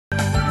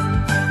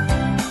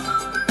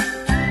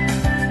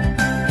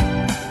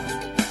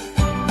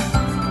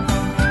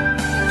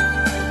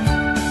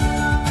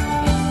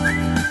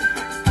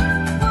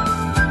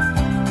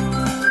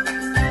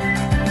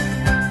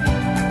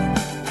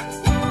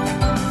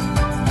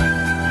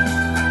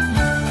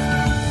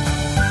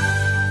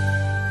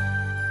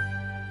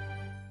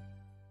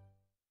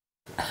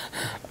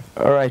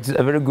All right,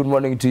 a very good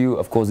morning to you.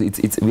 Of course,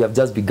 we have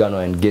just begun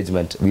our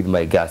engagement with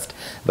my guest.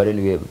 But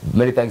anyway,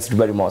 many thanks to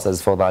Barry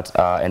Moses for that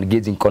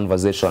engaging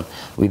conversation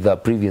with the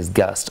previous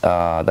guest.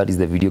 That is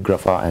the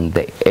videographer and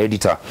the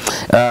editor.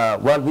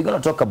 Well, we're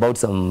going to talk about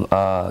some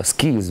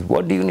skills.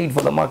 What do you need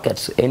for the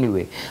market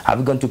anyway? Have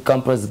you gone to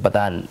campus? But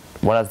then,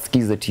 what are the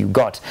skills that you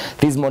got?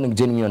 This morning,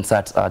 joining me on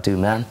sat to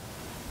man.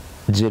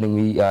 Joining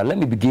me, let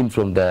me begin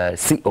from the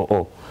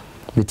COO,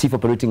 the Chief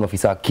Operating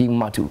Officer, King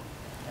Matu.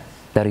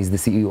 That is the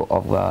CEO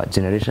of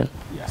Generation.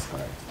 Yes,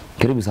 correct.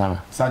 Karibu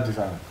sana. Asante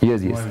sana.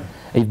 Yes, yes.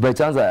 If by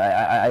chance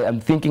I'm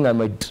thinking I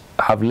might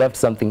have left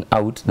something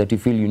out that you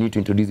feel you need to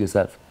introduce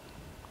yourself.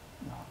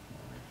 No.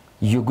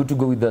 You're good to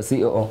go with the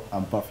CEO.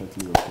 I'm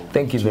perfectly okay.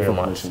 Thank you very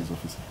much.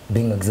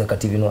 Being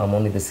executive, you know, I'm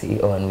only the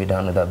CEO and we're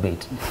done with that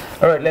bit.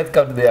 All right, let's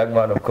come to the young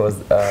man, of course.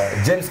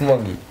 James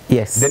Mwangi.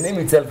 Yes. The name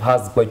itself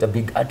has quite a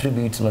big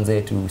attribute,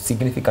 Manze, to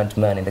significant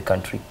man in the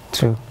country.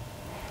 True.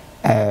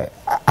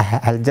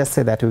 I'll just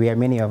say that we are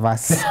many of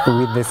us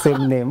with the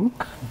same name.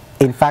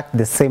 In fact,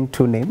 the same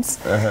two names.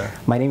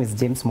 My name is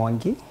James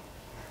Mwangi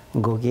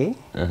Ngoge,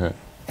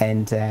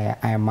 and I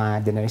am a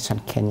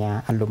Generation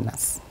Kenya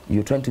alumnus.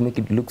 You're trying to make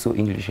it look so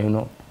English, you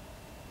know?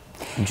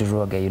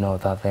 Juroga, you know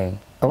that thing.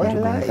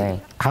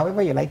 Well,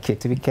 however you like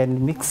it, we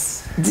can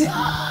mix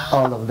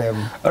all of them.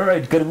 All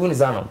right, karibuni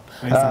sana.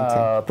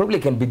 Probably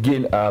can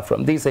begin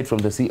from this side, from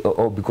the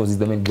COO, because he's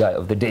the main guy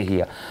of the day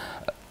here.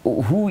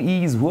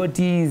 What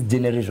is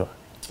Generation?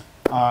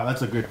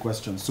 That's a great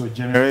question. So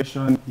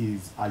Generation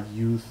is a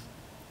youth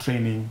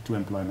training to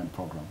employment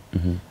program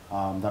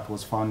that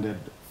was founded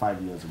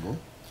 5 years ago.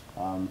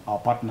 Our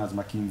partners,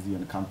 McKinsey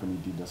and company,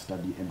 did a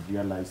study and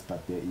realized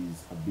that there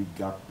is a big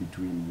gap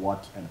between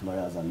what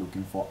employers are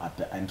looking for at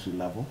the entry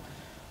level.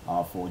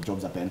 For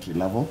jobs at the entry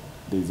level,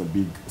 there is a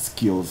big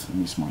skills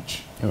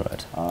mismatch.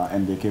 Right.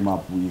 And they came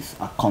up with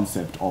a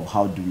concept of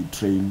how do we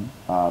train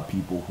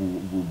people who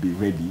will be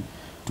ready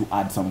to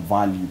add some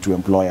value to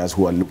employers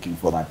who are looking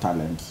for that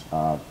talent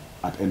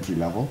at entry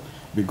level.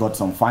 We got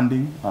some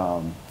funding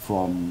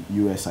from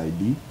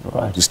USAID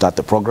to start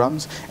the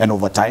programs, and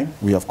over time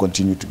we have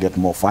continued to get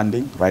more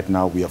funding. Right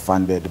now we are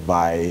funded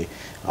by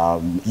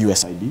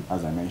USAID,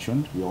 as I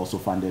mentioned. We are also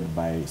funded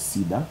by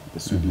SIDA, the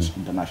Swedish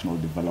International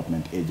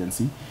Development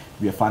Agency.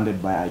 We are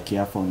funded by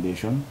IKEA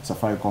Foundation.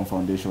 Safaricom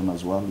Foundation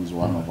as well is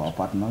one of our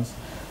partners.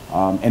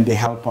 And they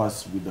help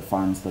us with the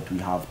funds that we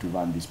have to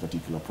run this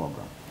particular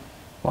program.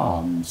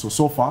 Wow.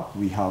 So far,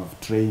 we have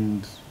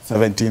trained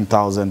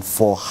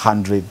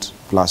 17,400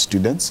 plus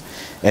students,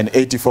 and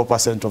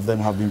 84% of them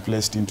have been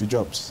placed into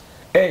jobs.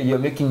 Hey, you're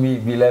making me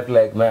be left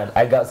like, man,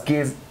 I got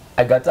skills,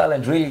 I got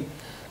talent, really.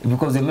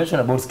 Because you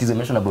mentioned about skills, you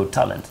mentioned about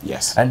talent.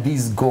 Yes. And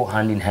these go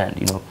hand in hand,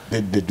 you know.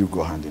 They do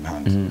go hand in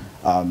hand.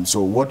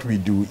 So what we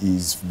do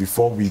is,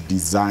 before we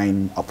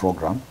design a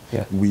program,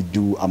 we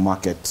do a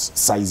market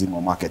sizing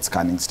or market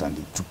scanning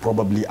study to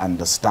probably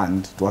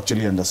understand,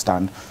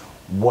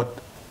 what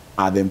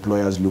are the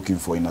employers looking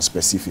for in a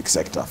specific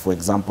sector. For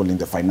example, in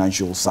the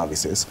financial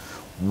services,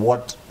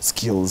 what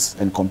skills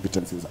and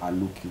competencies are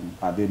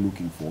they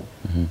looking for?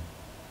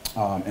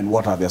 And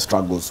what are their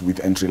struggles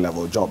with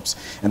entry-level jobs?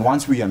 And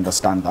once we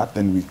understand that,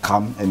 then we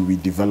come and we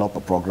develop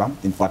a program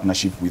in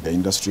partnership with the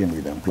industry and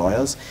with the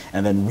employers,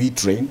 and then we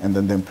train, and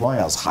then the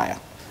employers hire.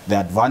 The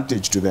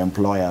advantage to the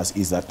employers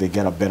is that they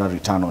get a better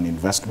return on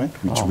investment,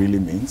 which really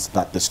means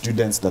that the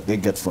students that they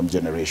get from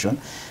Generation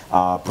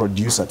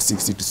produce at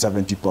 60 to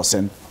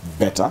 70%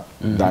 better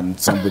than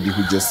somebody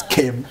who just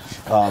came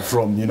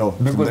from, you know,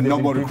 from the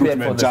normal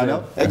recruitment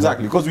channel.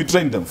 Exactly, because we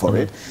trained them for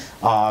it.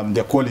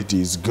 Their quality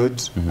is good.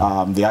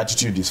 The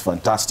attitude is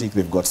fantastic.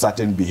 They've got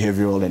certain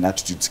behavioral and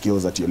attitude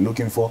skills that you're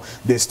looking for.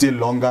 They're still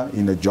longer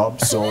in a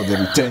job, so the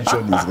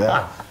retention is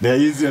there. They're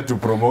easier to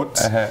promote.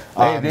 They're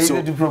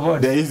easier to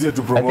promote. They're easier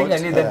to promote. I think I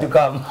need them to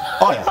come.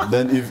 Oh yeah,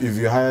 then if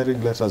you're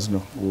hiring, let us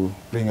know. We'll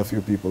bring a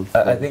few people.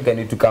 I think I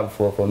need to come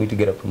for me to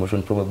get a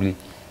promotion, probably.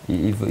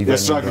 If you're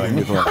struggling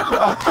with one.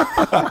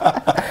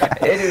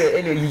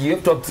 Anyway, you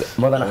have talked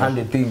more than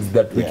 100 things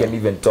that we can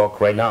even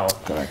talk right now.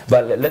 Correct.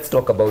 But let's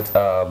talk about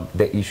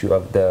the issue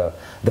of the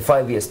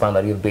 5-year span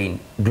that you've been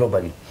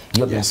globally.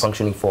 You have been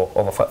functioning for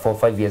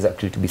 5 years,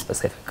 actually, to be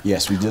specific.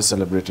 Yes, we just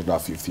celebrated our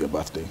 5th year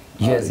birthday.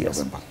 Yes.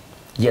 November.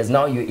 Yes,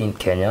 now you're in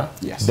Kenya.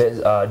 Yes.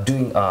 There's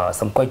doing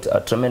some quite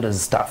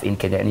tremendous stuff in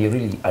Kenya, and you're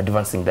really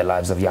advancing the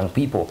lives of young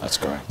people. That's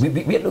correct.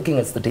 We are looking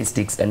at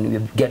statistics, and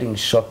we're getting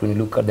shocked when you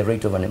look at the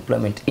rate of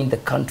unemployment in the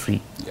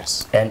country.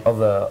 Yes. And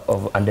of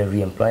under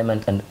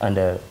re-employment and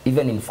under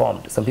even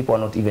informed. Some people are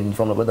not even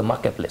informed about the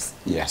marketplace.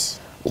 Yes.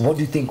 What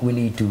do you think we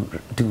need to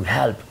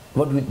help?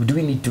 What do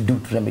we need to do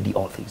to remedy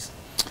all these?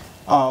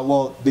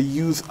 Well, the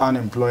youth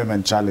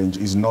unemployment challenge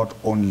is not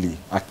only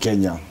a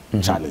Kenya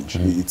challenge.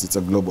 It's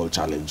a global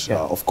challenge.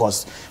 Of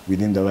course,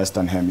 within the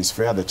Western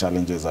Hemisphere, the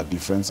challenges are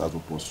different as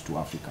opposed to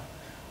Africa.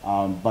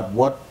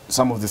 But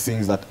some of the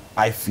things that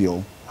I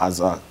feel as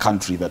a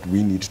country that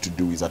we need to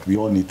do is that we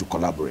all need to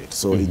collaborate.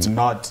 So it's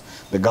not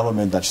the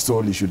government that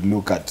solely should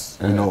look at,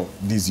 you know,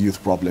 this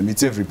youth problem.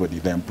 It's everybody,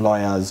 the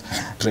employers,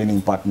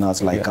 training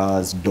partners like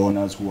us,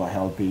 donors who are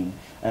helping,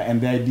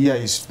 And the idea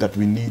is that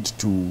we need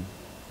to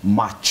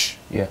match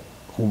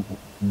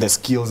the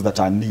skills that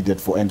are needed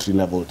for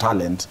entry-level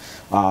talent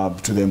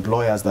to the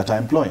employers that are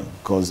employing,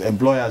 because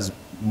employers,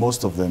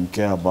 most of them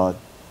care about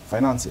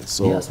finances.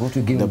 So yes, what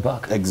you give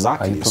back.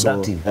 Exactly. Are you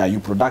productive? So, are you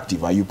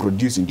productive? Are you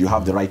producing? Do you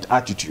have the right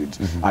attitude?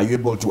 Are you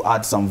able to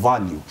add some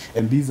value?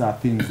 And these are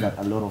things that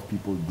a lot of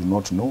people do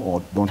not know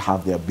or don't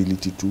have the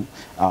ability to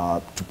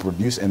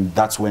produce. And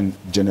that's when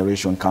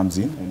generation comes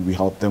in, and we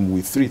help them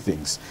with 3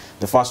 things.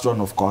 The first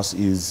one, of course,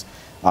 is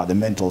the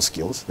mental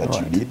skills that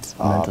you need.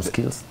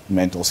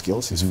 Mental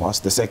skills is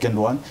first. The second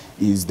one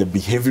is the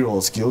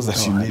behavioral skills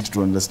that you need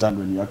to understand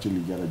when you actually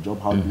get a job.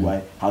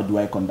 How do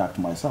I conduct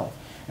myself?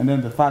 And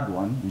then the third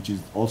one, which is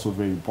also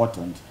very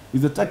important,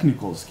 is the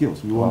technical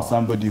skills. We want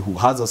somebody who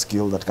has a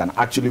skill that can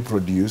actually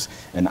produce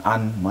and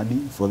earn money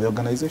for the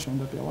organization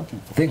that they're working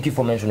for. Thank you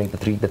for mentioning the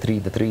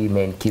three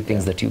main key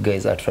things that you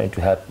guys are trying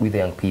to help with the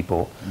young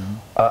people.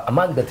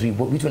 Among the 3,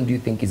 which one do you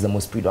think is the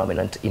most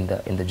predominant in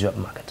the job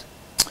market?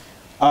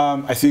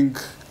 I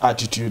think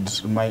attitude,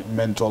 my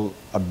mental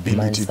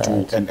ability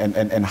to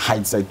and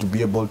hindsight to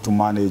be able to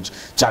manage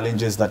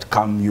challenges that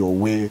come your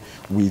way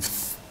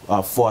with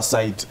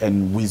foresight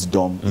and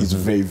wisdom is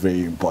very,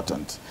 very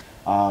important.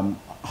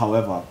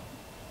 However,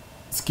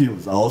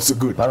 skills are also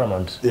good.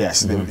 Paramount.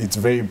 Yes, it's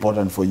very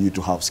important for you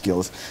to have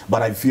skills.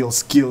 But I feel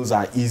skills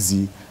are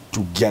easy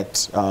to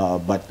get,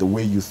 but the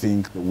way you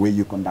think, the way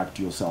you conduct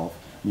yourself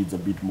needs a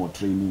bit more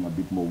training, a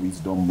bit more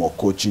wisdom, more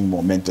coaching,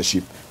 more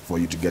mentorship for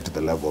you to get to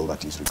the level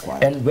that is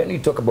required. And when you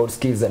talk about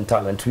skills and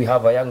talent, we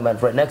have a young man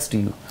right next to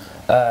you.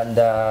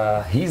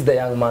 And he's the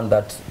young man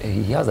that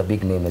he has a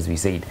big name, as we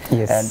said.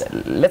 Yes.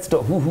 And let's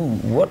talk.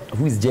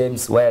 Who is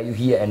James? Why are you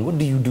here? And what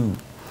do you do?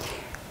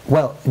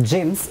 Well,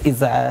 James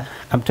is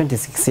I'm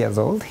 26 years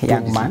old,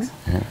 young man.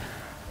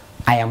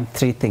 I am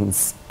 3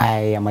 things.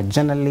 I am a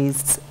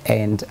journalist,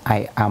 and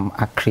I am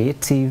a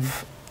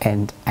creative,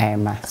 and I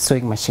am a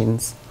sewing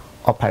machines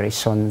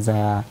operations.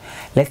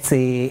 Let's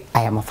say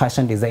I am a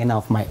fashion designer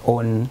of my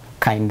own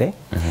kind.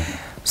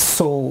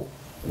 So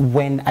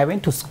when I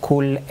went to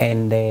school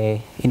and,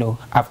 you know,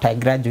 after I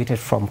graduated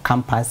from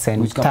campus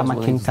and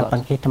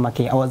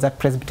Tamaki, I was at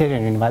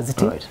Presbyterian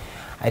University. Right.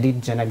 I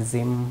did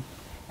journalism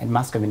and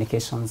mass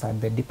communications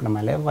at the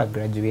diploma level. I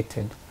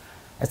graduated.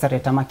 I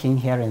started tamaking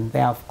here and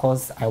there. Of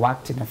course, I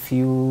worked in a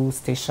few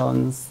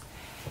stations.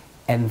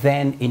 And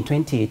then in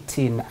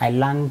 2018, I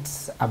learned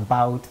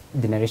about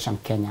Generation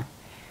Kenya.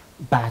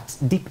 But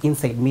deep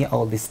inside me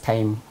all this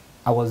time,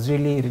 I was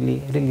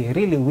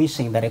really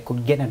wishing that I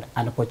could get an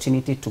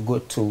opportunity to go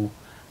to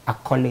a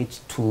college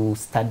to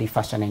study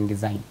fashion and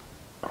design.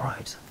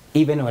 Right.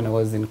 Even when I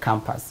was in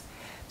campus.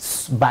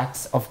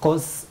 But of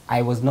course,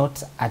 I was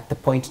not at the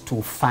point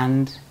to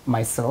fund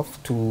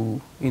myself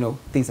to, you know,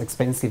 these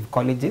expensive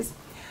colleges.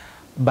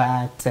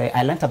 But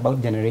I learned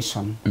about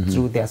Generation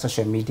through their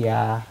social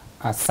media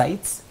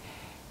sites.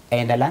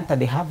 And I learned that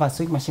they have a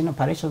sewing machine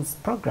operations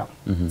program.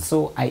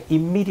 So I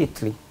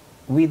immediately,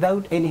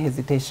 without any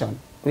hesitation,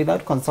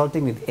 without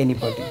consulting with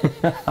anybody,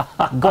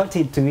 got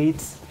into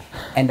it,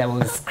 and I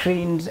was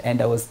screened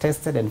and I was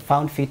tested and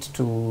found fit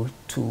to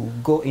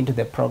go into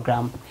the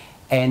program.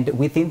 And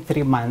within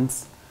 3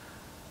 months,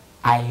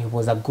 I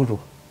was a guru.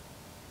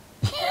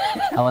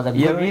 I was a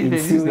guru in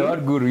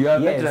sewing. Guru. You are a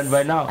veteran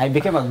by now. I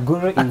became a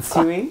guru in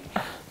sewing,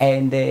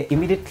 and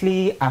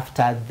immediately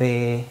after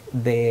the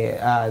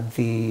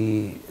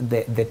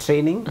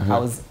training, I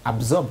was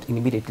absorbed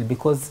immediately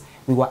because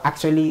we were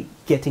actually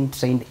getting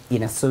trained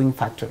in a sewing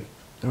factory.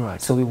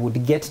 Right. So we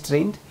would get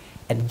trained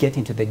and get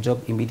into the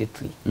job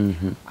immediately.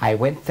 I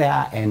went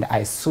there and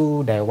I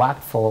sewed. I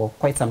worked for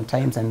quite some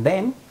time, and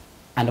then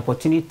an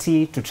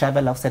opportunity to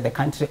travel outside the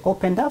country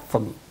opened up for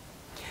me.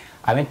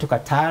 I went to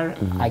Qatar.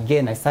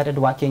 Again, I started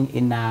working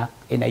in a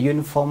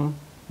uniform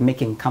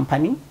making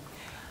company.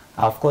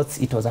 Of course,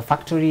 it was a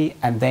factory,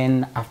 and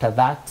then after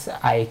that,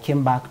 I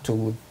came back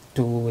to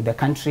the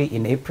country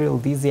in April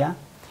this year,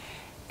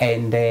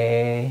 and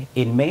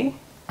in May,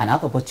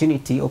 another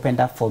opportunity opened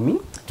up for me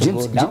to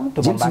go down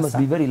to Mombasa. James must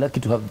be very lucky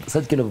to have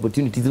such kind of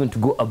opportunities, even to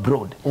go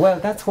abroad. Well,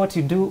 that's what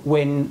you do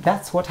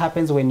that's what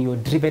happens when you're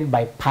driven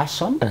by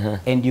passion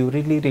and you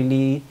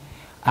really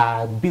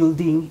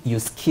building your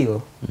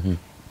skill.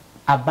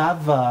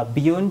 Above,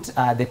 beyond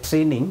the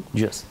training,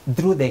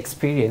 through the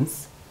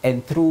experience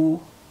and through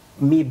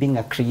me being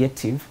a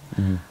creative,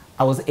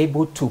 I was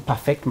able to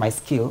perfect my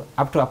skill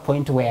up to a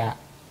point where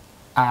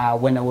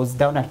when I was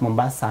down at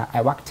Mombasa,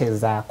 I worked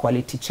as a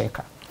quality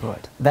checker.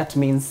 Right. That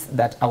means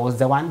that I was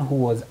the one who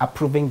was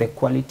approving the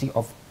quality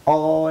of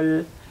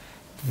all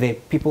the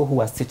people who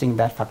were sitting in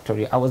that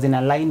factory. I was in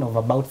a line of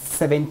about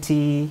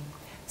 70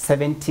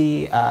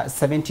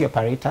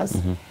 operators,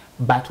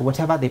 but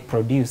whatever they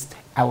produced,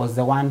 I was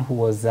the one who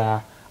was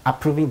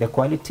approving the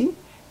quality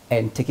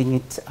and taking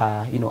it,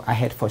 you know,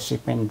 ahead for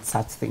shipment,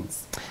 such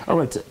things. All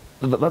right.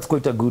 That's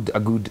quite a good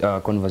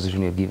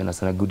conversation you've given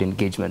us and a good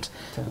engagement.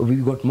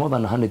 We've got more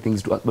than 100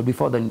 things to ask, but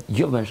before then,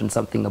 you mentioned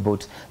something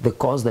about the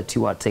course that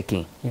you are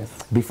taking. Yes.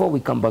 Before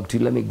we come back to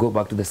you, let me go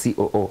back to the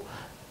COO.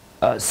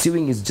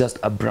 sewing is just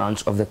a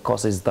branch of the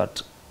courses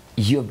that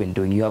you've been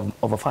doing. You have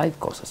over 5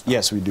 courses now.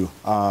 Yes, we do.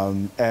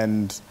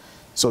 And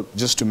so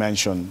just to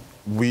mention,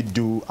 we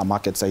do a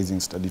market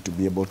sizing study to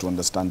be able to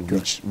understand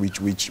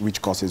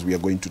which courses we are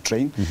going to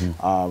train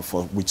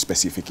for which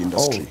specific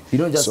industry. Oh, you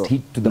don't just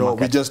hit to the market?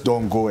 No, we just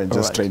don't go and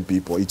just train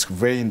people. It's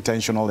very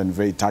intentional and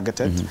very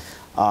targeted.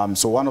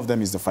 So one of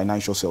them is the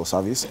financial sales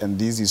service, and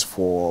this is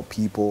for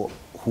people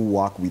who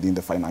work within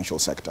the financial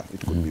sector. It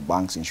could be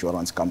banks,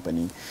 insurance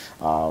company,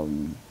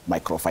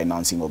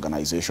 microfinancing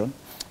organization.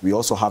 We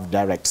also have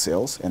direct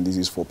sales, and this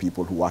is for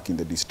people who work in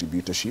the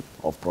distributorship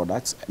of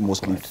products,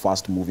 mostly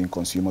fast-moving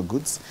consumer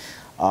goods.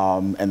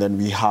 And then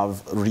we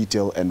have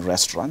retail and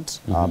restaurant,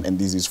 and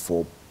this is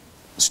for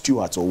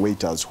stewards or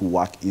waiters who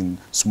work in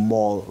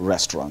small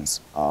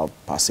restaurants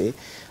per se.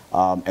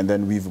 And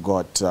then we've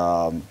got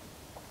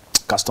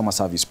customer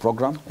service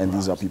program, and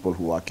these are people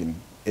who work in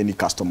any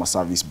customer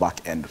service back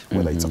end,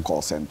 whether it's a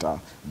call center,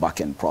 back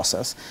end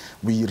process.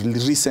 We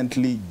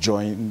recently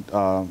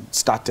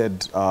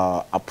started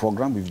a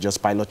program. We've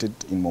just piloted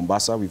in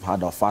Mombasa. We've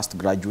had our first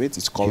graduates.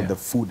 It's called the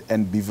Food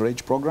and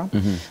Beverage Program.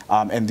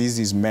 And this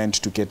is meant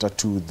to cater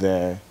to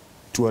the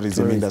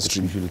tourism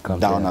industry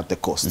down at the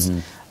coast.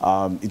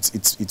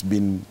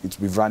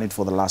 We've run it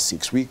for the last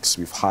 6 weeks.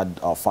 We've had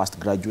our first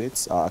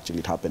graduates. Actually,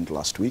 it happened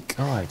last week.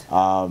 All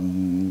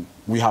right.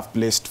 We have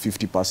placed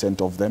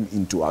 50% of them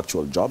into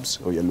actual jobs.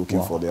 We are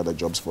looking for the other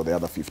jobs for the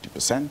other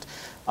 50%.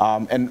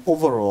 And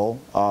overall,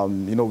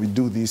 you know, we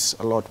do this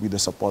a lot with the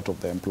support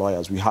of the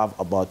employers. We have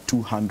about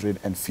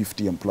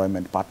 250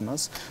 employment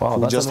partners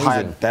who just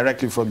hired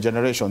directly from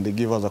Generation. They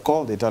give us a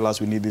call, they tell us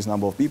we need this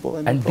number of people,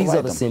 and these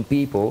are the same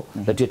people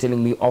that you're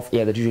telling me off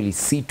air that usually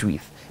sit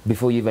with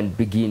before you even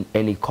begin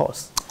any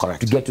course.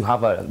 Correct. To get to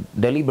have a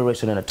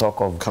deliberation and a talk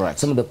of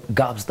some of the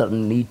gaps that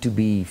need to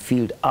be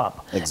filled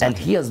up. Exactly. And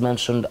he has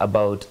mentioned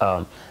about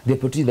the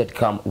opportunity that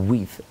come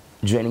with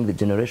joining the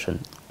Generation.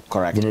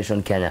 Correct.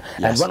 Generation Kenya.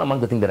 Yes. And one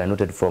among the things that I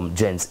noted from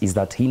Jens is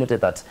that he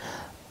noted that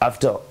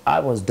after I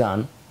was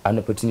done, an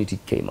opportunity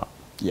came up.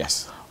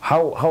 Yes.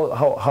 How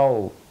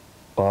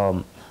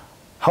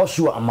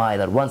sure am I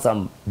that once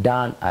I'm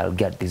done, I'll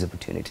get this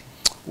opportunity?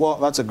 Well,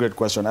 that's a great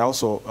question. I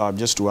also,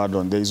 just to add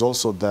on, there is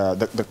also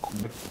the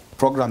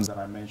programs that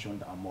I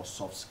mentioned are more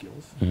soft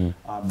skills.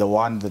 The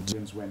one that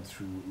James went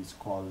through is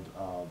called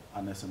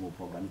an SMO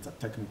program. It's a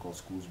technical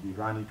schools. We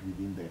run it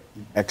within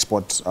the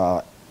export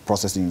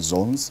processing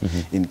zones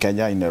in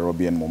Kenya, in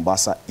Nairobi and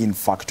Mombasa, in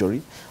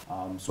factory.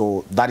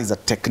 So that is a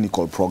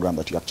technical program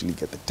that you actually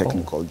get the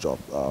technical job.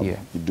 You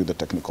do the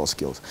technical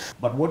skills.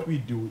 But what we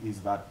do is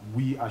that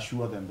we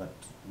assure them that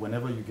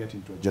whenever you get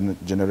into a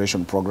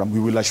Generation program, we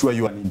will assure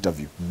you an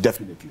interview,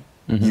 definitely.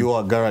 You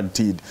are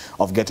guaranteed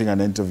of getting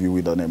an interview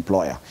with an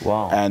employer.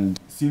 Wow. And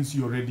since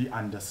you already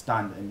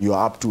understand and you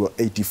are up to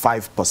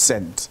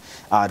 85%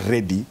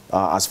 ready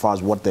as far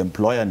as what the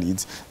employer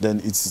needs, then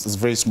it's a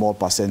very small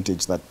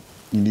percentage that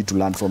you need to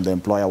learn from the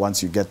employer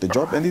once you get the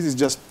job. And this is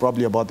just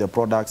probably about their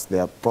products,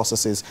 their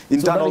processes,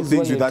 internal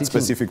things with that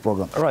specific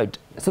program. Right.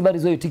 So that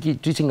is why you're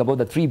teaching about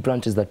the 3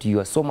 branches that you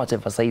are so much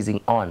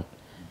emphasizing on.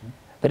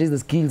 That is the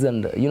skills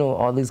and, you know,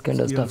 all this kind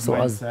of stuff. So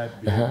as,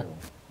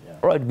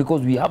 right,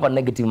 because we have a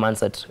negative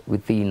mindset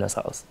within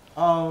ourselves.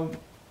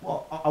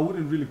 Well, I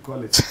wouldn't really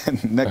call it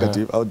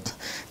negative. I would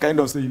kind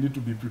of say you need to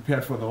be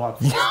prepared for the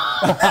workforce.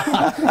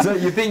 So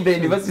you think the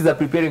universities are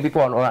preparing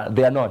people or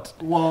they are not?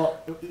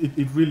 Well,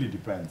 it really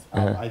depends.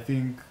 I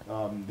think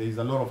there is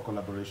a lot of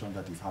collaboration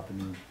that is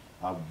happening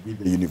with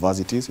the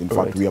universities. In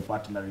fact, we are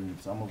partnering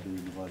with some of the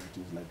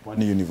universities, like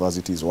Pwani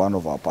University is one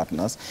of our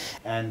partners.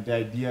 And the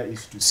idea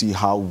is to see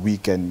how we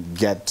can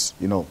get,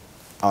 you know,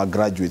 our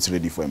graduates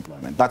ready for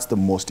employment. That's the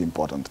most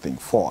important thing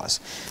for us.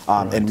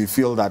 And we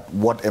feel that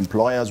what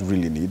employers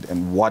really need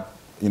and what,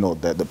 you know,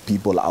 the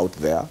people out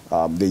there,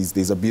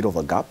 there's a bit of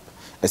a gap.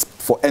 It's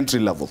for entry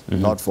level,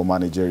 not for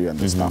managerial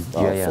and stuff,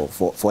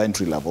 for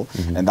entry level.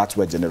 And that's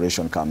where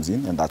Generation comes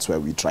in, and that's where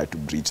we try to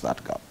bridge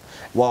that gap.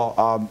 Well,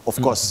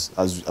 of course,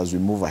 as we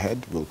move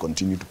ahead, we'll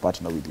continue to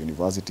partner with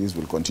universities,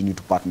 we'll continue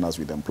to partner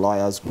with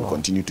employers, we'll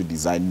continue to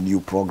design new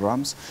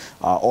programs,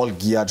 all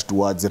geared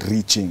towards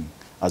reaching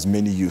as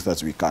many youth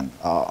as we can.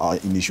 Our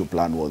initial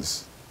plan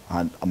was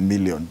 1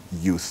 million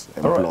youth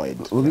employed.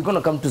 Right. Well, we're going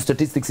to come to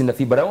statistics in a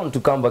few, but I want to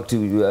come back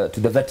to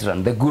the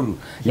veteran, the guru,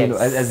 you know,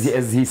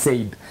 as he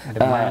said. The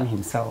man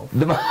himself.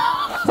 The man,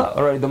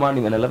 all right, the man,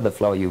 and I love the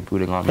flower you're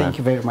putting on. Thank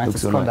you very much.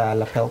 It's called a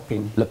lapel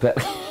pin. Lapel.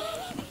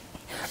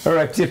 All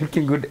right, you're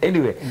looking good.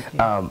 Anyway,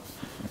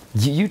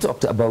 you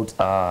talked about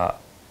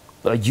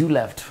you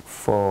left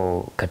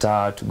for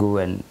Qatar to go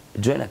and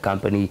join a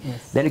company.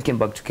 Yes. Then you came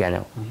back to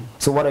Kenya.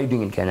 So what are you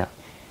doing in Kenya?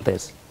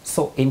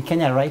 So in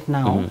Kenya right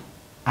now,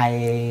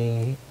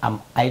 I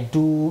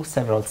do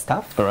several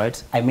stuff. All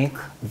right. I make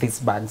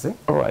these bags.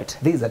 All right.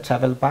 This is a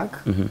travel bag.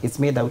 It's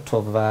made out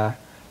of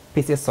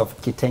pieces of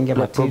kitenge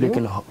material. Probably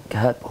can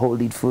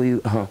hold it for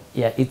you.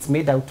 Yeah, it's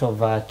made out of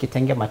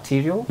kitenge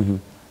material.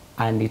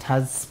 And it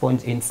has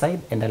sponge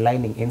inside and a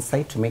lining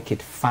inside to make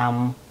it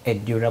firm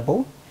and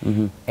durable.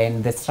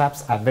 And the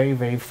straps are very,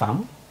 very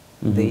firm.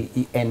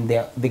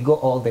 They go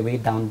all the way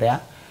down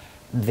there,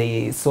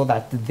 so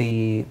that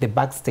the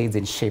bag stays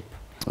in shape.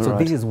 So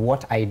this is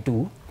what I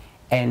do,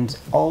 and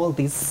all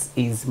this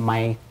is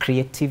my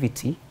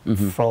creativity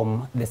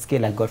from the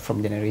skill I got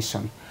from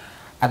generation.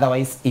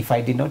 Otherwise, if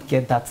I did not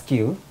get that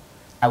skill,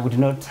 I would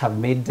not have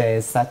made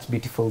such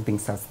beautiful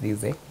things as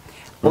these.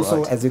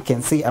 Also, as you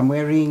can see, I'm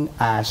wearing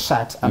a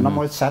shirt, a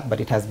normal shirt, but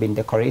it has been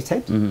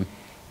decorated.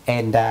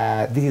 And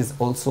this is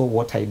also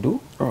what I do.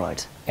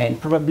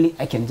 And probably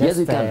I can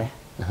just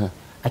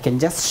I can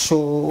just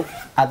show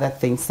other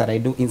things that I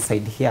do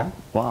inside here.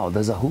 Wow,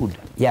 there's a hood.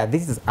 Yeah,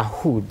 this is a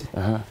hood.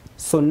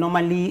 So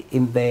normally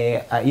in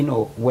the you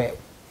know, where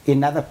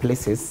in other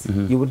places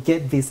you would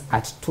get this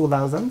at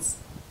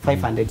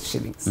 2,500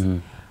 shillings.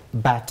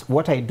 But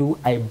what I do,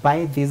 I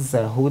buy these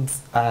hoods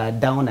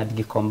down at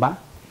Gikomba,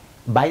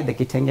 buy the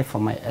kitenge for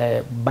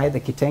my buy the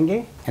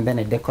kitenge, and then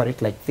I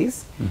decorate like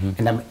this,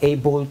 and I'm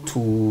able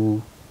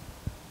to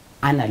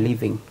earn a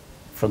living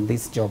from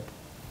this job.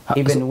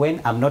 Even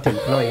when I'm not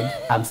employed,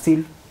 I'm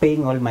still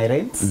paying all my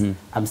rents.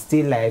 I'm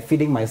still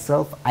feeding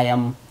myself. I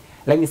am,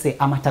 let me say,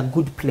 I'm at a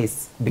good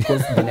place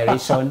because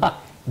generation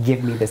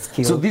gave me the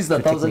skill. So these are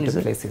to take me 1,000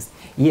 to places.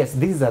 Yes,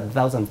 these are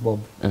 1,000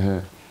 bob.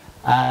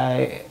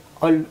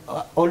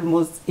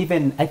 Almost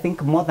even, I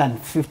think, more than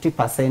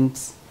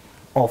 50%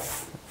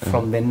 off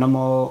from the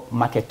normal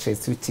market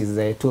rates, which is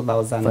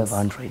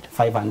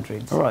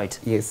 2,500. Right.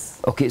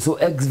 Yes. Okay, so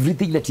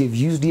everything that you've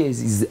used here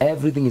is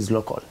everything is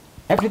local.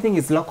 Everything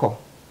is local.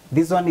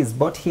 This one is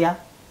bought here,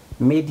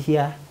 made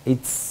here.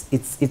 It's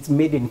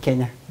made in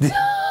Kenya.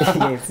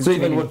 Yes, so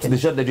even what the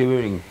shirt that you're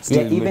wearing?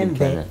 Yeah, even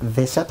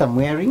the shirt I'm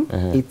wearing,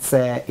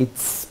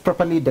 it's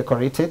properly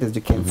decorated, as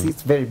you can see.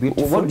 It's very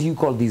beautiful. What do you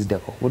call these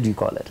deco? What do you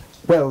call it?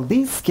 Well,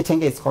 this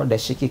kitenge is called the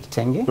shiki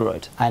kitenge.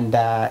 Right. And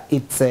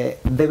it's the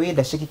way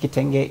the shiki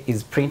kitenge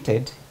is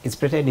printed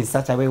in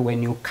such a way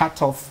when you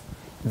cut off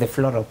the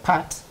floral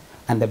part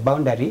and the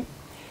boundary,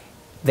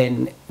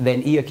 then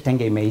iyo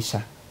kitenge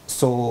imeisha.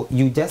 So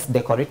you just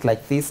decorate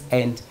like this,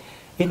 and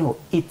you know,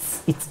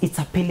 it's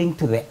appealing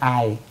to the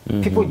eye.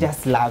 People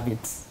just love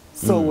it.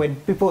 So when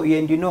people,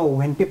 and you know,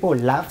 when people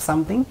love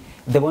something,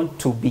 they want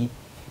to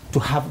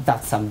have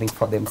that something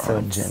for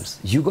themselves. James,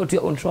 you got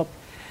your own shop?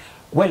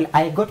 Well,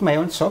 I got my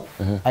own shop.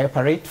 I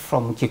operate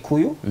from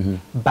Kikuyu,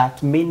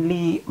 but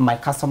mainly my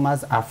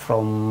customers are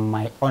from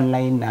my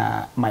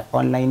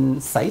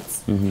online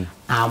sites.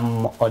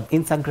 I'm on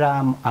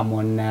Instagram, I'm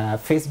on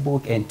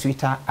Facebook and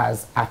Twitter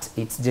as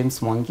 @It's James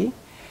Mwangi.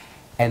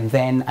 And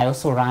then I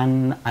also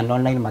run an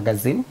online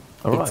magazine.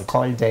 It's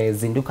called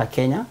Zinduka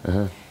Kenya.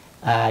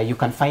 You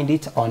can find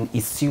it on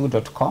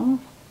issue.com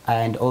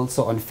and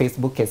also on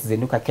Facebook as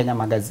Zinduka Kenya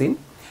magazine.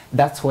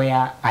 That's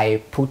where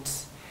I put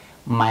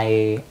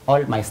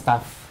all my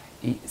stuff.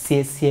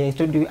 See, I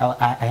told you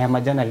I am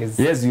a journalist.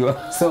 Yes, you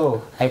are.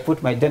 So I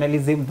put my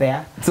journalism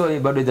there. So you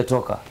bado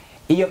hujatoka?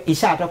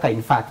 Ishatoka,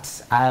 in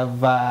fact.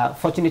 I've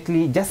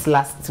fortunately just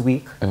last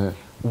week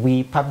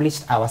we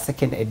published our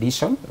second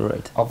edition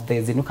of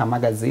the Zinuka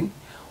magazine,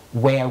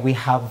 where we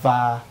have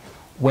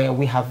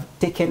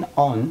taken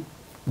on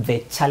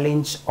the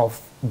challenge of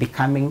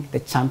becoming the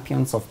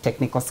champions of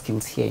technical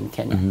skills here in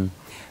Kenya.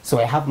 So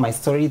I have my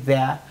story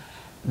there.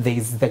 There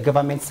is the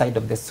government side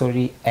of the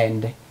story,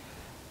 and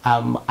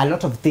a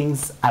lot of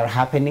things are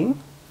happening,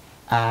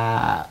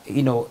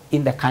 you know,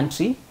 in the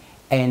country.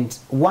 And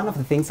one of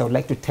the things I would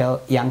like to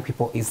tell young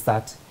people is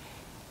that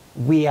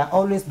we are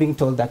always being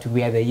told that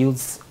we are the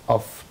youths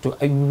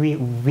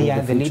we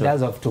are the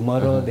leaders of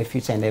tomorrow, the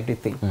future, and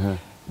everything.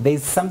 There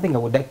is something I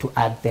would like to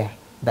add there,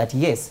 that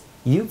yes,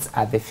 youths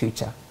are the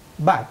future,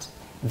 but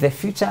the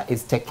future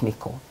is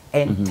technical,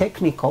 and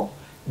technical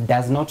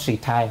does not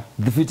retire.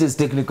 The future is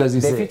technical, as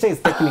you say. The future is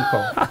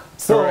technical.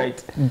 So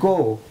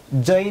go,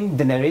 join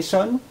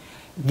Generation,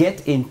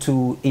 get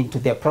into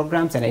their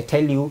programs, and I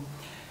tell you,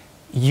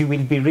 you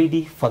will be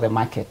ready for the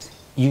market.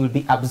 You will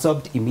be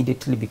absorbed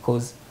immediately,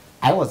 because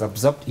I was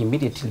absorbed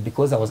immediately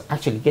because I was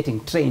actually getting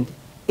trained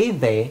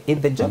in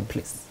the job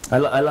place. I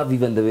love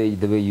even the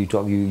way you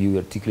talk, you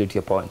articulate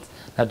your points.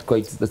 That's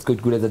quite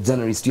good. As a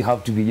journalist, you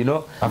have to be, you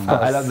know. Of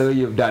course. I love the way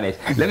you've done it.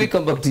 Let me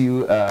come back to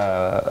you,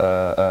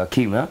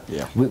 Kim.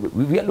 Yeah.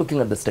 We are looking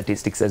at the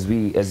statistics as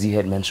you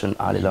had mentioned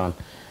earlier on.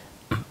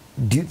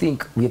 Do you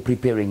think we are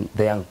preparing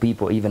the young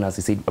people, even as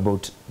you said,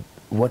 about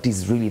what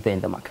is really there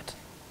in the market?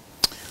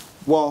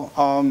 Well,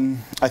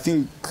 I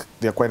think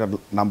there are quite a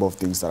number of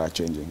things that are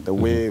changing. The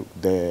way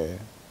the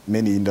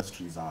many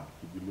industries are.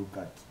 If you look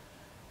at,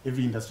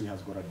 every industry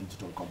has got a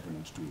digital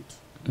component to it.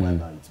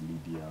 Whether it's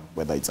media,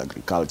 whether it's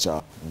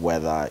agriculture,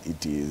 whether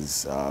it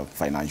is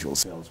financial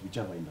sales,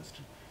 whichever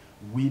industry.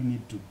 We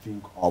need to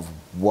think of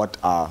what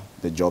are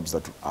the jobs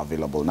that are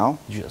available now,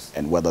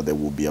 and whether they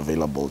will be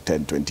available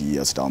 10, 20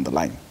 years down the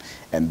line.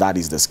 And that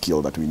is the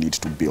skill that we need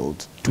to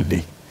build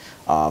today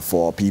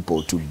for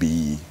people to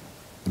be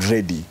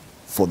ready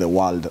for the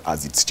world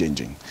as it's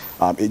changing.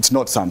 It's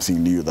not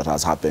something new that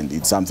has happened.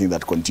 It's something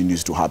that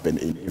continues to happen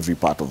in every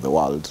part of the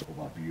world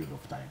over a period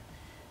of time.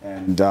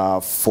 And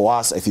for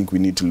us, I think we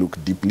need to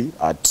look deeply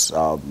at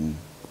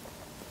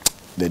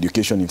the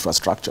education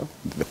infrastructure,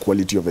 the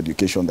quality of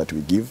education that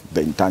we give,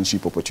 the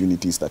internship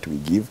opportunities that we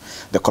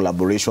give, the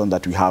collaboration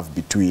that we have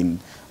between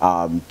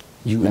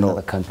you and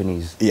other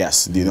companies.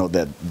 Yes, you know,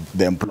 the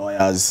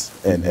employers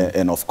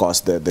and of course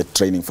the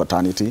training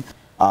fraternity.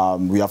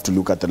 We have to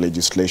look at the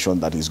legislation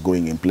that is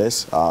going in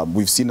place.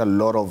 We've seen a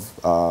lot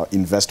of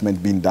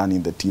investment being done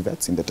in the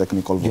TVETs, in the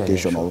Technical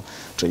Vocational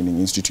Training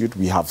Institute.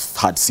 We have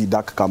had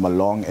CDAC come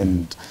along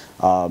and,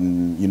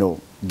 you know,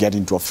 get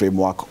into a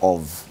framework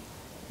of,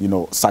 you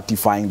know,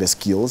 certifying the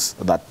skills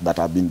that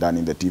have been done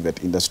in the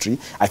TVET industry.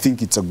 I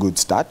think it's a good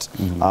start.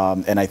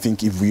 And I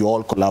think if we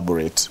all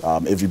collaborate,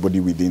 everybody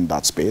within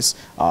that space,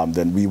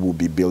 then we will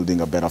be building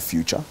a better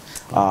future.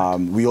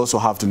 We also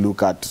have to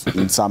look at,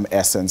 in some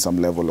essence,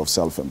 some level of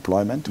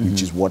self-employment,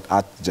 which is what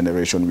our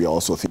generation we are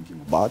also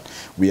thinking about.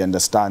 We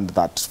understand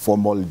that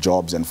formal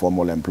jobs and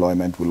formal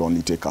employment will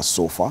only take us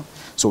so far.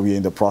 So we are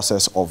in the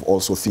process of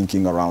also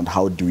thinking around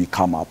how do we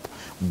come up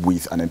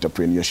with an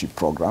entrepreneurship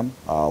program,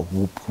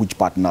 which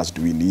partners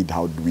do we need,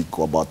 how do we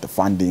go about the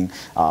funding,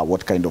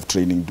 what kind of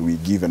training do we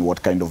give, and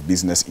what kind of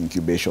business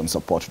incubation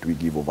support do we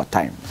give over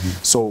time.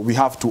 So we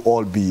have to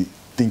all be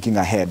thinking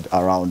ahead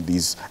around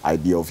this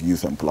idea of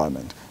youth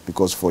employment,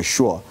 because for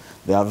sure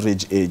the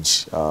average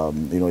age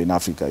you know, in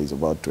Africa is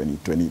about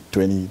 23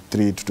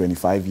 to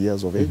 25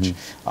 years of age.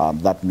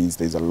 That means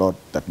there's a lot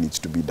that needs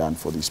to be done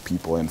for these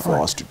people and for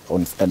us to,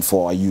 and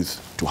for our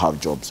youth to have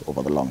jobs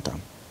over the long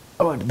term.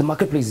 All right, the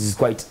marketplace is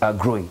quite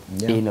growing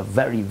in a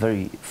very,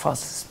 very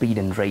fast speed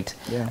and rate.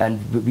 And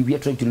we are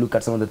trying to look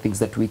at some of the things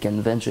that we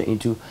can venture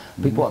into.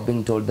 People are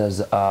being told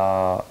there's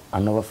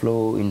an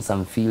overflow in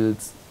some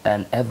fields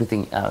and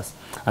everything else.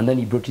 And then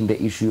you brought in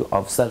the issue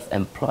of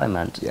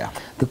self-employment.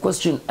 The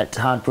question at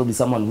hand, probably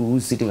someone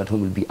who's sitting at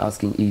home will be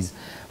asking is,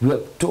 we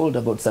are told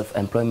about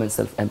self-employment.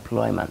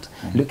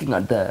 Looking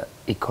at the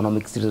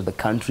economic state of the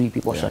country,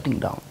 people are shutting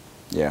down.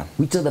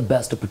 Which are the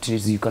best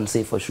opportunities you can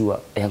say for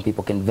sure young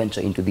people can venture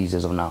into these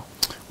as of now?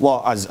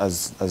 Well,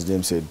 as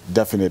James said,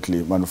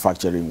 definitely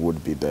manufacturing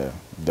would be the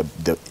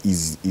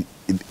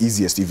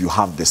easiest if you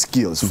have the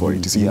skills for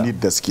it. So you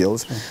need the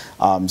skills.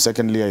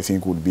 Secondly, I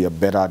think would be a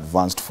better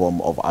advanced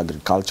form of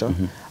agriculture.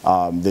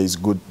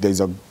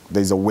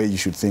 There's a way you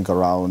should think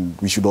around.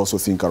 We should also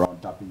think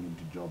around tapping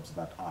into jobs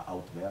that are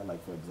out there.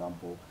 Like for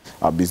example,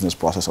 business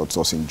process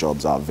outsourcing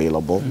jobs are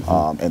available,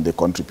 and they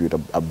contribute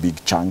a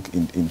big chunk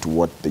into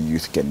what the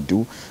youth can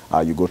do.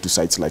 You go to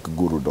sites like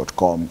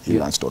guru.com,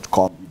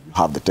 elance.com.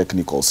 Have the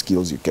technical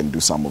skills, you can do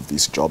some of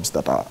these jobs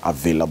that are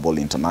available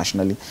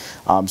internationally.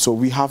 So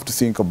we have to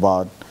think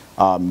about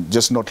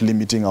just not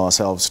limiting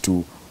ourselves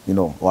to, you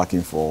know,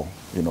 working for,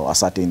 you know, a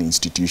certain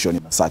institution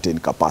in a certain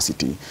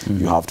capacity.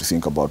 You have to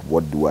think about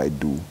what do I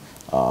do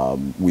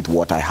with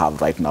what I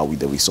have right now,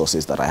 with the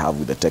resources that I have,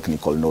 with the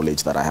technical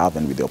knowledge that I have,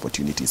 and with the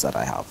opportunities that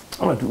I have.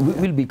 All right,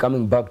 we'll be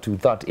coming back to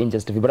that in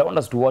just a few, but I want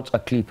us to watch a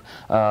clip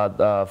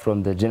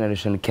from the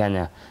Generation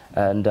Kenya,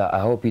 and I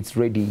hope it's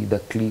ready, the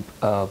clip.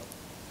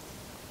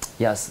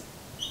 Yes.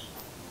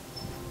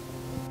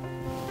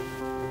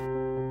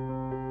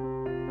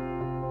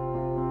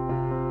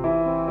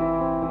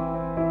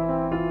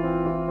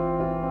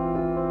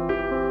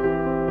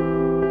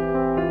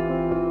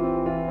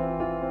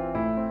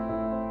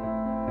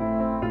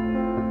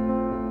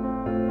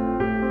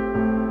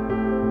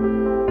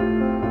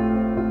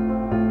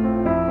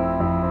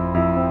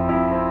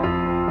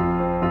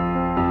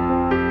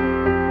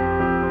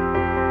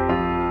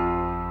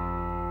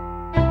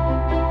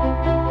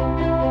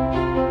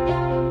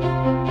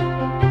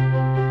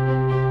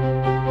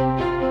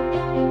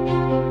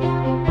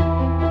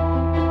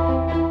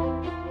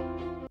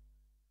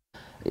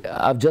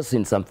 I've just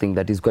seen something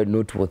that is quite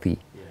noteworthy.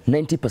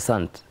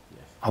 90%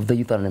 of the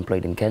youth are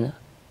unemployed in Kenya.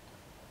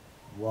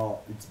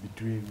 Well, it's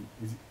between,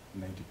 is it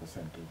 90%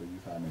 of the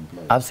youth are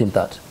unemployed? I've seen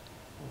that.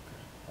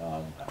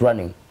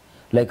 Running.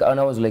 Like, and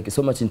I was like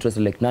so much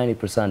interested, like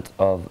 90%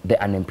 of the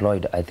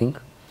unemployed, I think.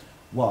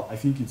 Well, I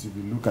think it's, if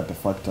you look at the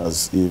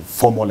factors, if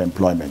formal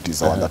employment is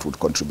the one that would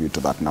contribute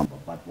to that number.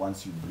 But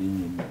once you bring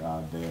in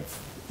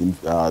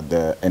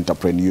the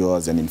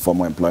entrepreneurs and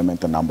informal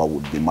employment, the number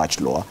would be much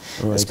lower,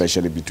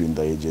 especially between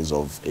the ages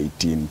of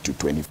 18 to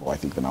 24. I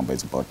think the number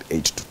is about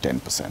 8 to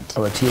 10%.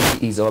 Our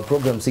TLE is our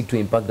program seek to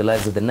impact the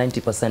lives of the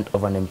 90%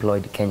 of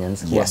unemployed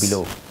Kenyans who are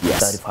below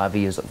 35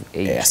 years of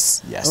age.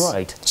 Yes. All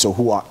right. So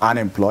who are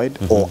unemployed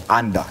or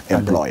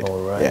underemployed.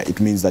 Yeah, it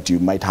means that you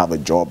might have a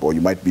job or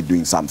you might be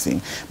doing something,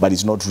 but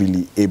it's not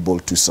really able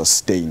to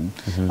sustain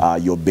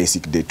your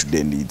basic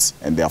day-to-day needs,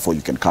 and therefore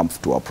you can come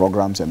to our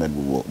programs, and then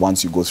we will,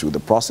 once you go through the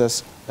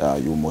process,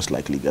 you will most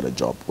likely get a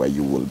job where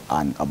you will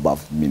earn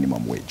above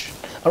minimum wage.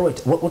 All right.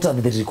 What are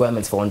the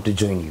requirements for one to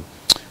join you?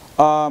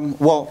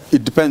 Well,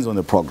 it depends on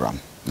the program.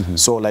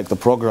 So like the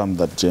program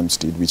that James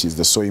did, which is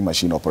the sewing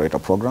machine operator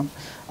program,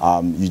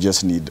 you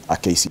just need a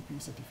KCP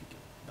certificate.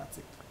 That's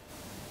it.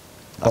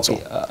 That's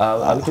all.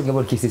 Are we talking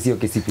about KCC or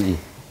KCPE?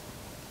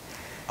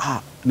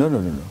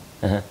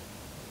 No.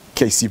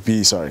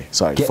 KCPE,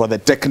 sorry. For the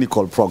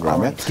technical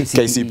program,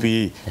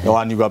 KCPE, the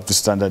one you go up to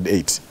standard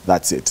 8.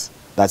 That's it.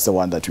 That's the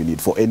one that we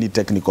need. For any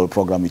technical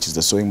program, which is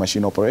the sewing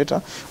machine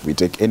operator, we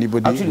take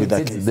anybody Actually, with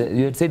that.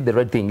 you had said the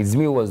right thing. It's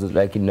me was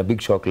like in a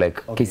big shock,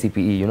 like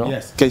KCPE, you know?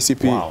 Yes,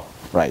 KCPE. Wow.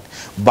 Right.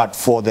 But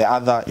for the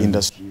other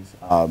industries,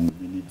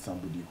 we need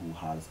somebody who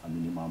has a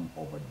minimum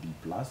of a D+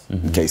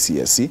 in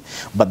KCSE.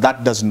 But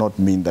that does not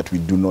mean that we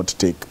do not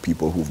take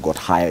people who've got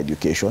higher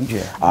education.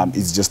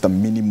 It's just a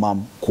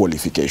minimum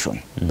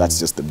qualification. That's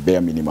just the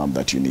bare minimum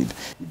that you need.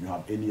 If you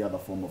have any other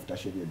form of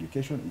tertiary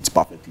education, it's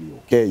perfectly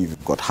okay. If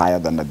you've got higher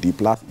than a D+,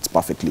 it's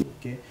perfectly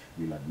okay.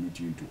 We'll admit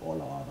you into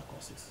all our other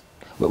courses.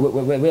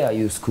 Where are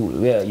you school?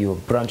 Where are your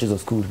branches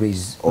of schools where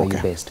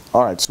you based?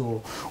 All right,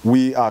 so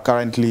we are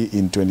currently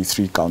in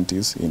 23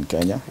 counties in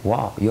Kenya.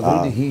 Wow, you've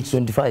already hit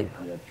 25?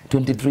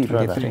 23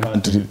 rather.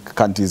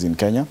 Counties in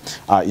Kenya,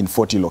 in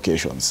 40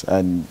 locations.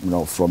 And, you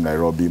know, from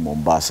Nairobi,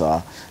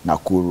 Mombasa,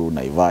 Nakuru,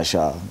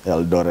 Naivasha,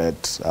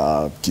 Eldoret,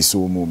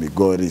 Kisumu,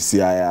 Migori,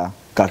 Siaya,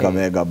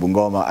 Kakamega,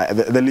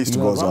 Bungoma, the list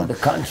goes on. The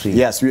country.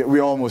 Yes,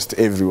 we're almost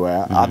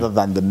everywhere, other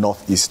than the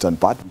northeastern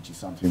part, which is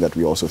something that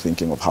we're also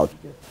thinking of how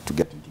to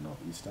get into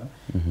northeastern.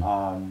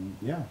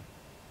 Yeah.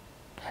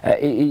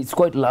 It's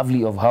quite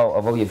lovely of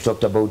how you've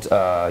talked about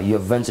you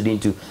have ventured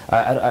into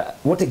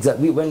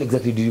when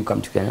exactly did you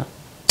come to Kenya?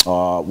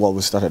 Well,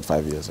 we started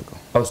 5 years ago.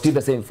 Oh, still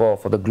the same for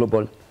the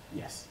global?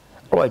 Yes.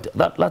 All right,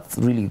 that's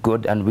really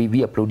good, and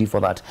we applaud you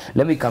for that.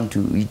 Let me come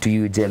to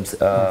you, James.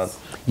 Yes.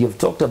 You've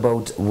talked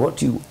about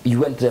what you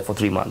went there for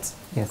 3 months.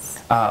 Yes.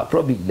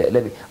 Probably,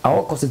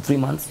 our course is 3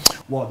 months?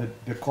 Well,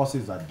 the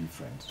courses are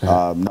different.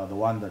 Now, the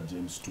one that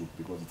James took,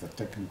 because it's a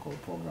technical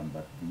program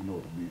that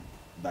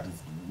that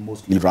is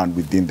mostly run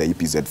within the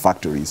EPZ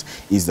factories,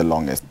 is the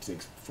longest. It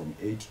takes from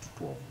 8 to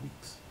 12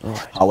 weeks.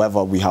 Right.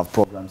 However, we have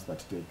programs that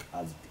take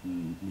as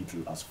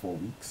little as 4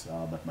 weeks,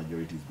 but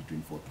majority is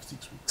between 4 to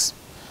 6 weeks.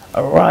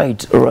 All right.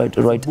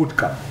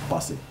 Bootcamp,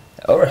 per se.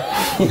 All right.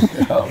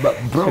 But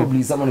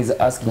probably someone is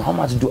asking, how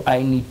much do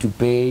I need to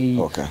pay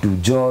to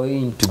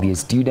join, to be a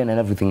student and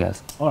everything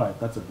else? All right,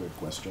 that's a great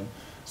question.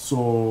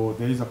 So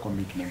there is a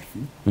commitment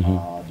fee,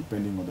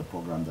 depending on the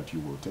program that you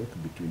will take,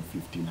 between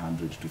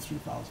 1,500 to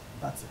 3,000.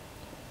 That's it.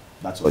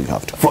 That's all you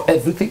have to. For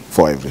everything?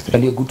 For everything.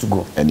 And you're good to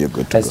go? And you're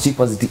good to go. As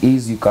cheap as it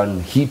is, you can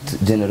hit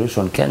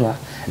Generation Kenya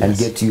and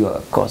get your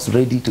course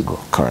ready to go.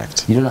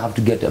 Correct. You don't have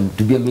to get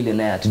to be a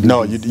millionaire to do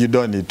No, this. you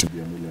don't need to be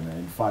a millionaire.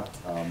 In fact,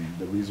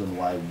 the reason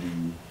why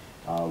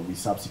we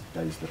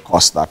subsidize the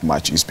cost that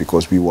much is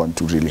because we want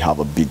to really have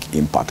a big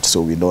impact.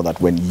 So we know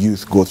that when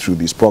youth go through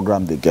this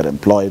program, they get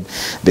employed,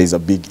 there's a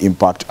big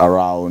impact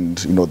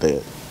around, you know,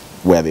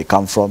 where they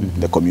come from,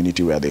 the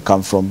community where they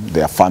come from,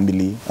 their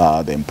family,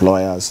 the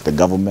employers, the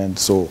government.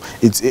 So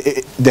it's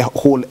the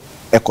whole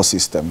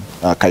ecosystem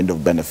kind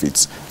of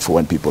benefits for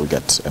when people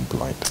get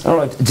employed. All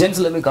right, James,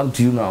 let me come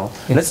to you now.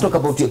 Yes. Let's talk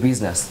about your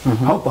business.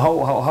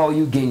 How are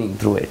you gaining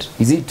through it?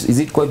 Is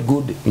it quite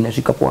good in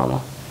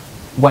Ashikapuama?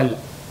 Well,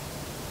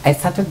 I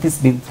started this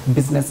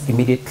business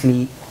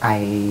immediately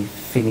I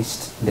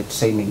finished the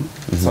training.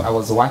 So I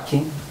was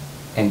working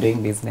and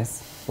doing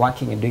business.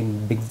 Working and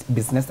doing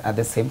business at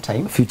the same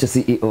time. Future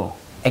CEO.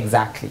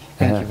 Exactly.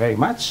 Thank you very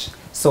much.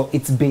 So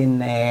it's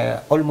been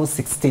almost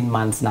 16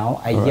 months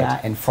now, a year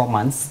and 4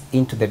 months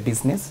into the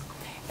business.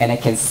 And I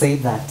can say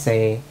that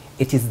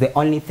it is the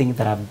only thing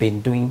that I've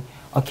been doing.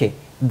 Okay,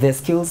 the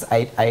skills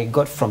I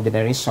got from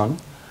Generation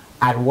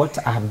are what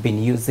I have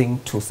been using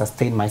to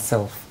sustain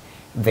myself.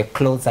 The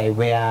clothes I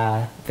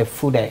wear, the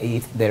food I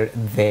eat,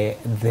 the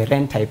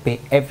rent I pay,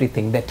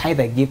 everything. The tithe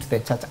I give to the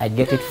church, I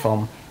get it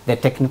from the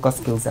technical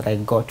skills that I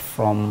got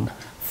from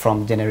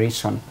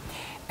Generation.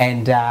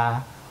 And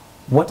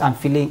what I'm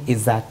feeling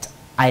is that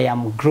I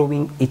am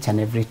growing each and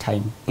every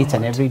time. Each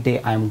and every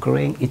day I'm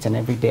growing, each and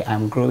every day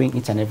I'm growing,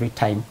 each and every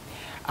time.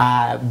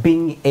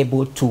 Being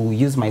able to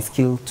use my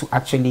skill to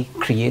actually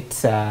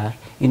create,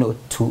 you know,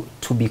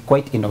 to be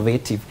quite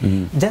innovative.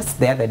 Just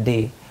the other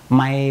day,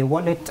 my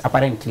wallet,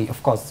 apparently,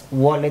 of course,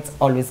 wallets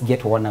always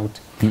get worn out.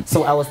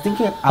 So I was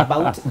thinking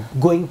about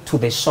going to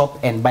the shop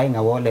and buying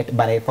a wallet,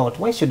 but I thought,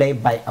 why should I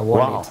buy a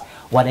wallet?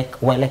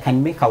 While I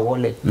can make a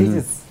wallet. This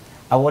is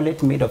a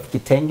wallet made of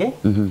kitenge,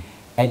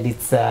 and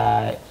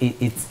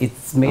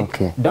it's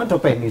made. Don't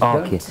open it.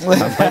 Okay.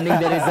 I'm finding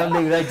there is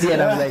something right here,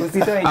 and I'm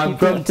like, I'm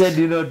prompted,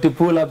 you know, to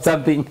pull up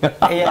something.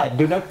 Yeah,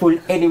 do not pull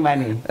any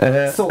money.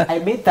 So I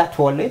made that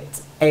wallet,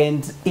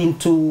 and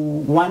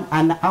into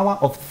an hour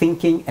of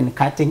thinking and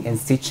cutting and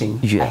stitching,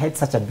 I had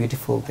such a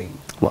beautiful thing.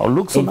 Wow,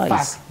 looks so in nice. In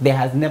fact, there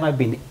has never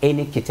been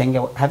any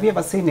kitenge. Have you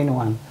ever seen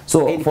anyone?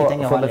 So for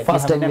the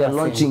first time we are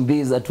launching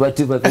these at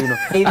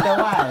Y254. In the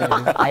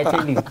world, I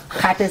tell you,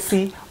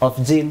 courtesy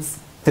of James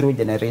through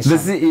Generation. The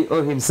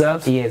CEO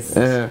himself? Yes.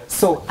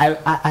 So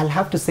I'll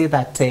have to say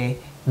that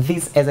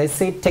this, as I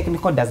said,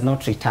 technical does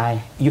not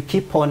retire. You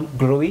keep on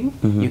growing,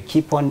 you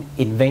keep on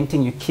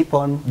inventing, you keep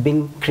on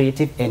being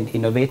creative and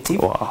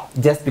innovative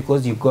just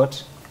because you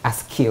got a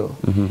skill.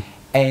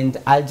 And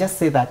I'll just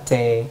say that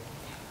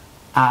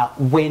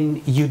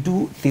when you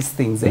do these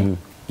things,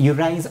 you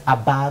rise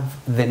above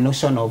the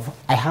notion of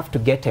I have to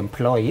get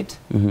employed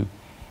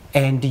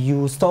and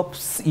you stop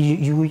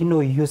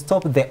you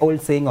stop the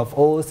old saying of,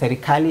 oh,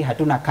 serikali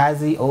hatuna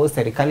kazi, oh,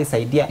 serikali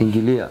saidia.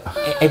 Ingilia.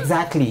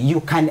 Exactly. You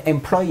can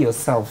employ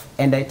yourself,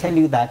 and I tell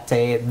you that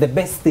the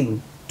best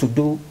thing to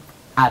do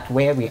at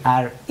where we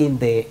are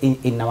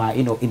in our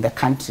in the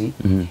country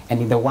and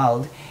in the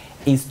world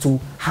is to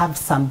have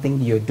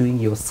something you're doing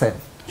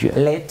yourself. Yeah.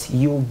 Let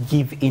you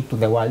give into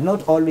the world,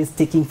 not always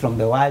taking from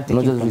the world, taking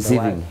not just from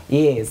receiving. the world.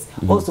 Yes.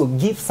 Also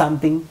give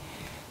something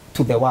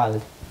to the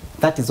world.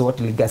 That is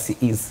what legacy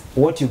is.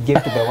 What you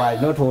give to the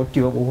world, not what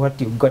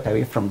you got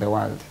away from the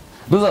world.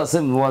 Those are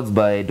same words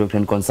by Dr.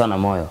 Nkonsana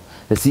Moyo,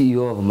 the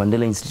CEO of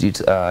Mandela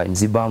Institute in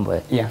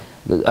Zimbabwe. Yeah.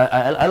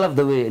 I love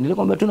the way, you know,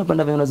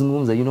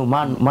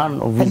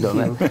 man of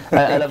wisdom.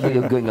 I love the way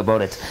you're going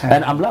about it.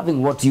 And I'm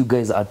loving what you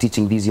guys are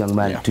teaching these young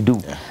men to do.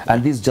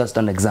 And this is just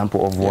an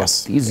example of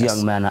what these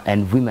young men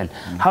and women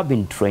have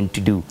been trained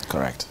to do.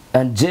 Correct.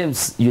 And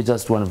James, you're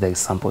just one of the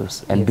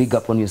examples. And big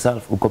up on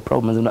yourself. Uko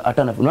problems. And then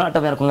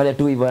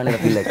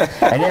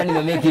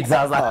you make it.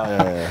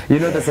 You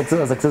know, the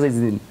success is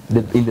in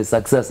the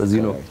success, as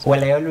you know.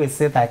 Well, I always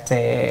say that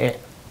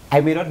I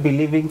may not be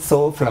living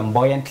so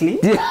flamboyantly,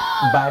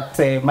 but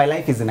my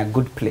life is in a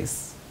good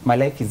place. My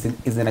life is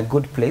in a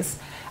good place.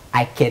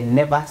 I can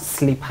never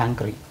sleep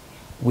hungry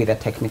with a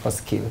technical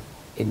skill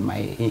in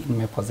my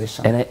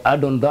possession. And I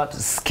add on that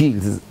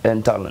skills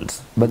and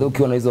talents. But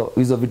okay,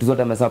 hizo vitu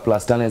zote amesema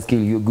plus talent and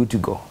skill, you're good to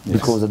go. Yes.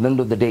 Because at the end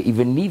of the day,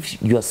 even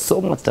if you are so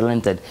much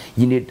talented,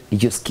 you need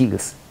your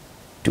skills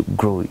to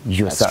grow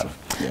yourself.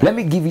 Yeah. Let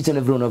me give each and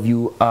every one of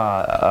you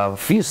a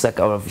few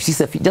seconds,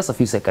 just a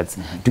few seconds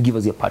to give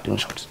us your parting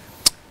shots.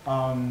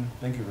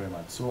 Thank you very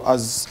much. So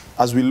as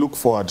we look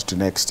forward to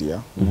next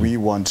year, we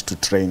want to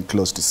train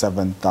close to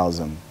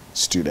 7,000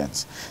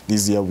 students.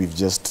 This year we've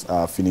just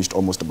finished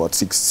almost about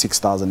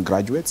 6,000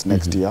 graduates.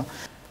 Next year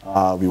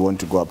we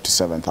want to go up to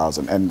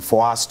 7,000. And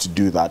for us to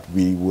do that,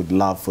 we would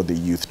love for the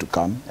youth to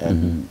come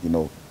and you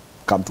know,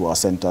 come to our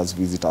centers,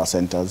 visit our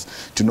centers.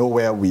 To know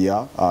where we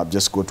are,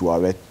 just go to our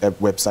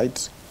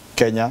website,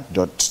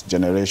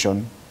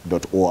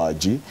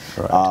 kenya.generation.org.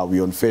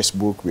 We're on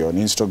Facebook, we're on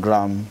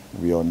Instagram,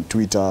 we're on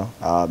Twitter.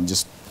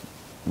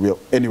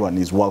 Anyone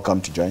is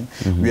welcome to join.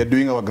 We are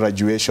doing our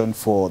graduation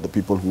for the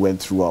people who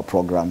went through our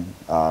program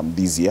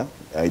this year.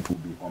 It will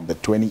be on the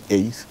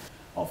 28th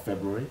of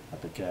February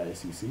at the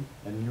KICC,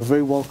 and you're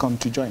very welcome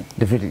to join.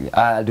 Definitely.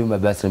 I'll do my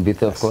best and be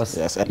there, of course.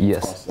 Yes, and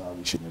of course,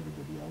 wishing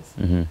everybody else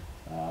Merry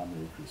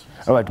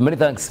Christmas. All right, many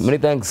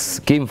thanks,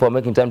 Kim, for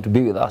making time to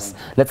be with us.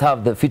 Let's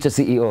have the future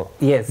CEO.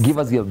 Yes. Give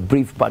us your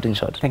brief parting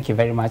shot. Thank you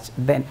very much.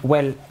 Then,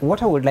 well,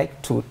 what I would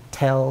like to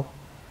tell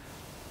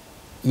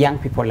young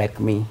people like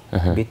me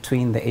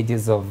between the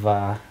ages of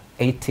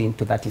 18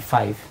 to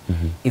 35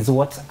 is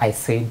what I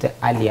said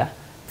earlier,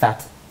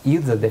 that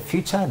youth are the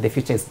future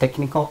is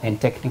technical, and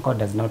technical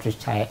does not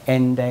retire.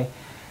 And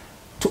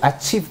to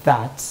achieve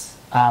that,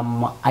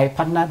 I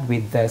partnered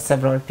with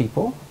several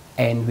people,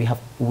 and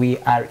we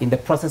are in the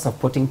process of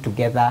putting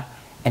together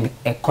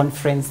a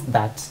conference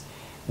that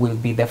will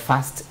be the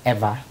first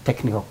ever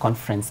technical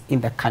conference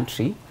in the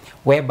country,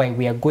 whereby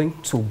we are going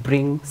to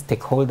bring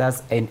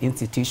stakeholders and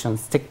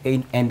institutions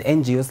and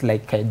NGOs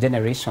like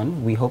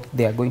Generation. We hope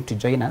they are going to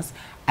join us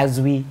as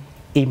we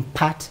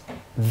impart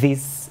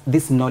this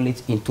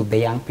knowledge into the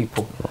young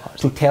people,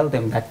 to tell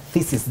them that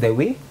this is the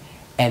way,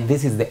 and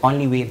this is the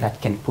only way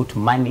that can put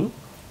money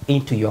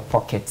into your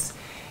pockets.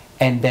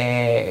 And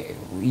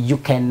you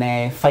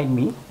can find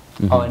me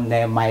on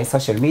my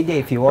social media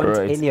if you want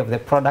any of the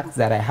products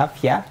that I have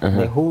here,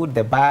 the hood,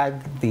 the bag,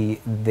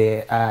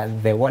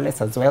 the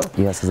wallets as well.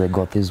 Yes, as I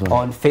got this one.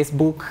 On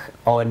Facebook,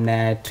 on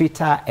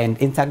Twitter and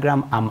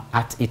Instagram, I'm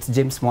at It's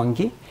James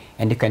Mwangi.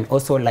 And you can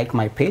also like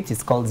my page.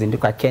 It's called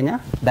Zinduka Kenya.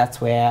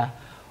 That's where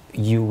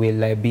you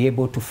will be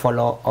able to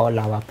follow all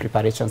our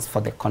preparations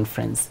for the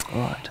conference.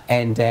 Right.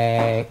 And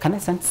can I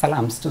send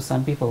salams to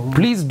some people?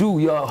 Please do.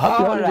 You're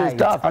happy holiday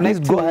stuff. Please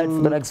go ahead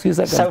for the next few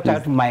seconds. Shout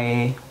out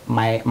my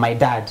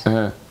dad.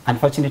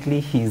 Unfortunately,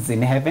 he's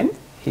in heaven.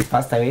 He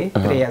passed away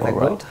 3 years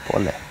ago.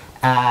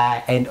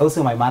 And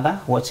also my mother,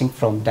 watching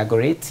from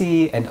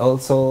Dagoretti. And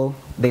also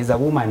there's a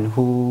woman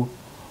who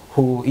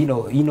you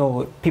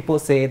know, people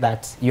say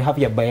that you have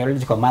your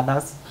biological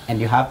mothers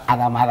and you have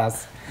other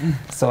mothers.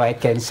 So I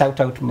can shout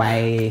out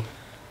my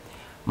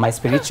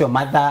spiritual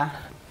mother,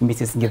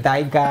 Mrs.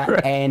 Ngidaiga,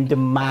 and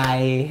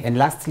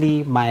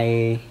lastly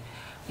my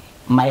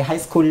high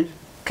school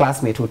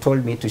classmate who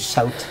told me to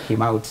shout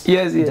him out.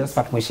 Yes. Just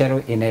Fat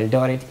Mushero in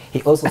Eldoret.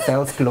 He also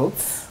sells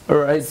clothes. All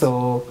right.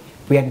 So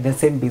we are in the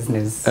same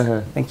business.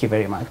 Thank you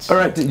very much. All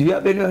right. Do you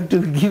have anyone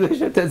to give a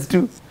shout out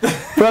to?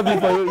 Probably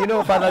for you. You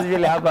know, fathers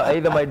really have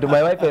either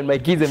my wife and my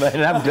kids, and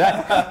I'm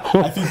glad.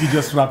 I think you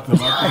just wrapped them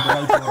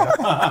up.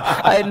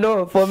 I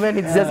know. For men,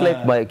 it's just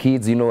like my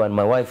kids, you know, and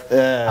my wife.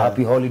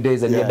 Happy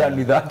holidays, and you're done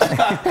with that.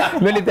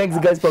 Many thanks,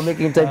 guys, for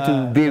making time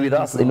to be with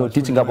us. You know,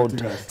 teaching about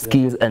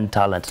skills and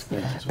talent.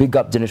 Big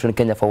up Generation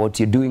Kenya for what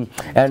you're doing.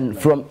 And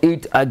from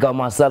it, I got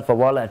myself a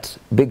wallet.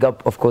 Big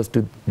up, of course,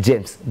 to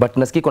James. But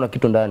nasikia kuna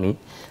kitu ndani.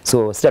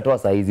 So sitatoa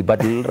saa hizi,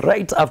 but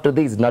right after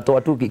this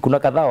natoa tu kuna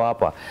kadhaa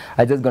hapa.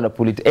 I just gonna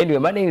pull it. Anyway,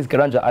 my name is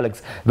Karanja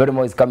Alex. Very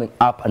more is coming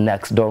up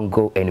next. Don't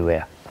go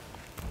anywhere.